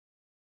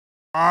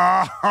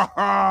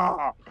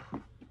Oh,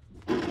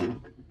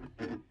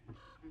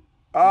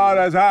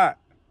 that's hot.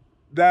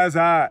 That's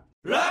hot.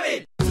 Love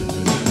it!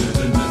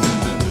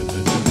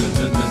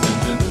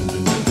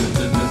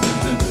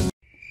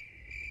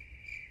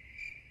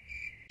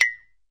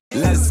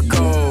 Let's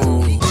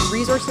go!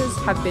 Resources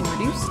have been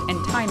reduced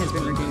and time has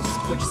been reduced,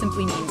 which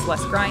simply means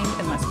less grind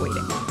and less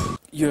waiting.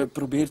 Je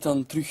probeert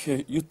dan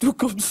terug je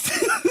toekomst.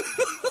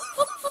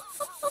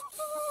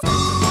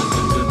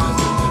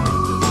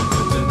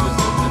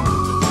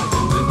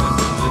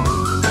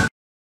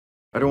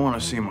 I don't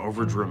want to seem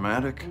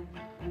overdramatic,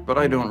 but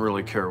I don't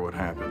really care what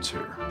happens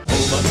here.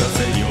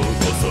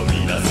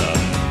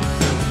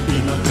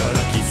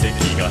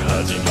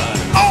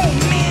 Oh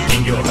man!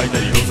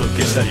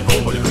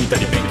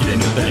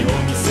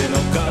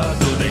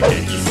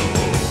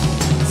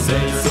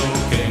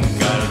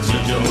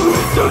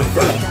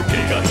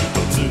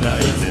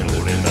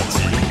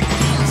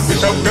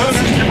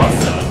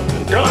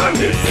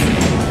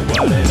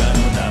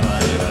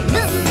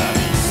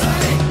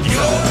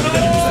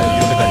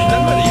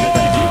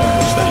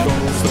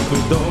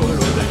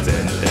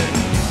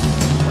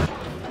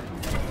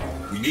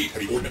 We need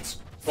heavy ordnance.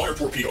 Fire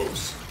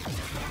torpedoes.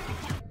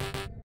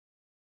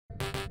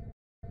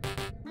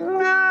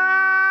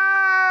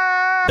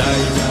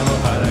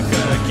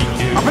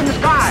 Up in the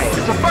sky!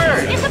 It's a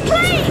bird! It's a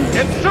plane!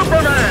 It's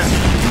Superman!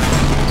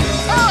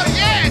 Oh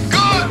yeah,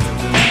 good!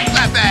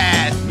 Not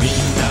bad!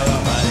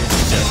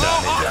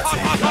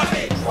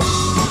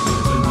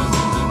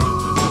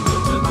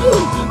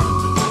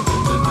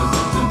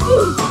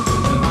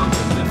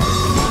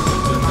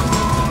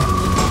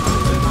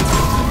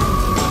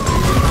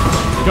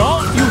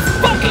 Don't you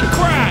fucking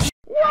crash!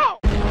 Whoa!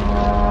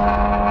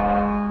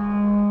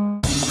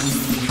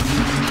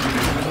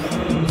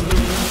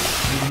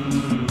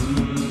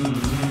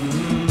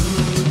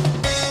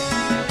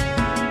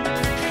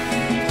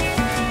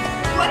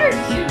 What are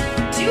you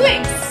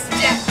doing,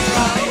 Step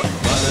Bro?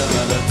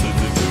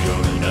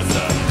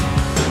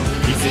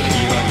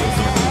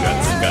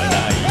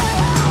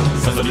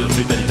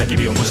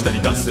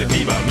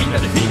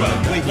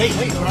 Wait,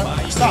 bro.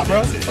 Stop, bro.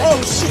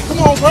 Oh, shit, come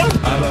on, bro.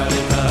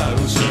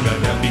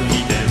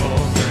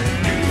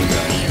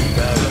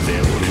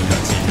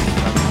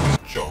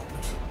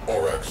 Jumped.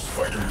 RX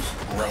fighters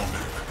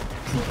grounded.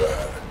 Too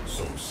bad.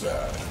 So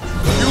sad.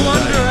 You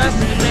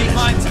underestimate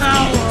my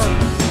power!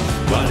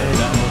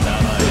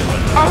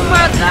 Oh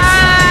my god!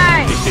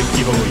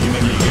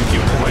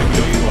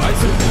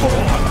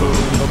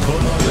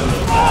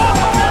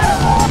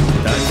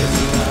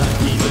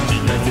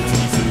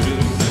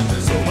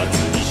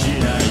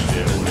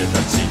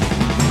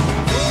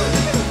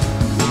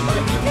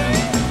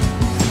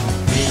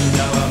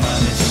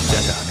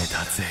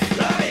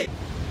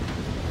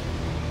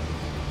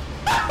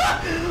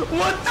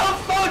 What the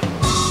fuck?!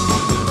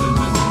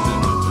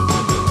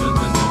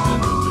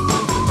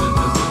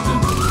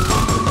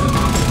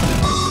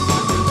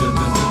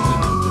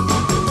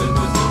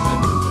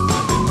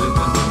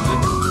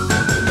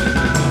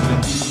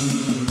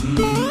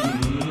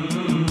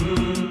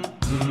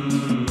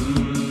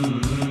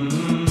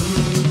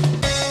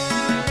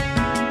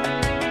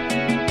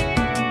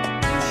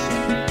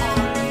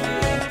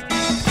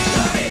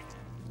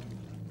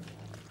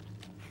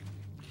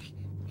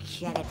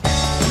 Shut it.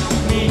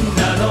 みん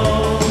なの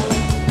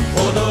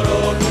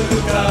驚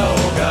く顔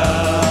が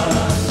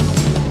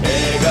笑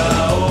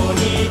顔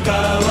に変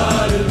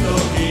わる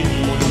時に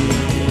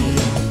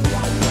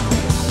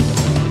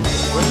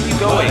Where are you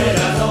going?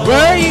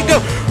 Where are you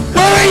going?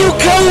 Where are you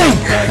going?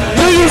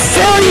 Are you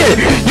serious?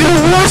 You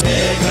lost.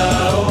 笑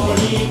顔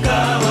に変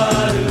わ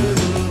る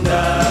んだ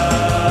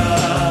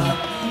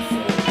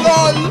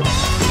LOL.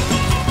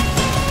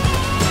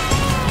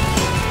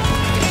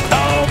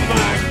 Oh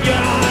my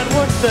god,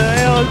 what the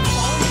hell?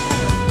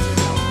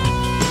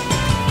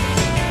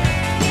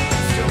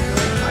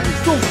 I'm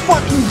so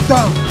fucking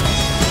dumb.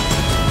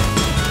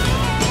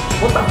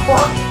 What the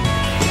fuck?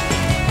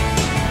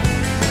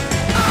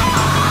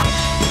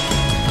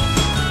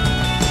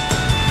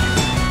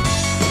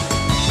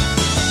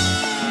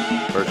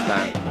 First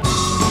time.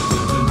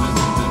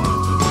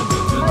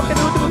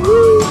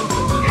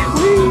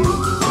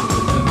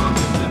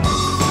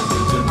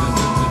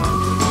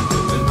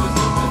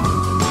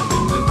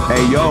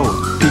 Hey yo,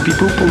 pee pee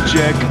poo poo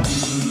check.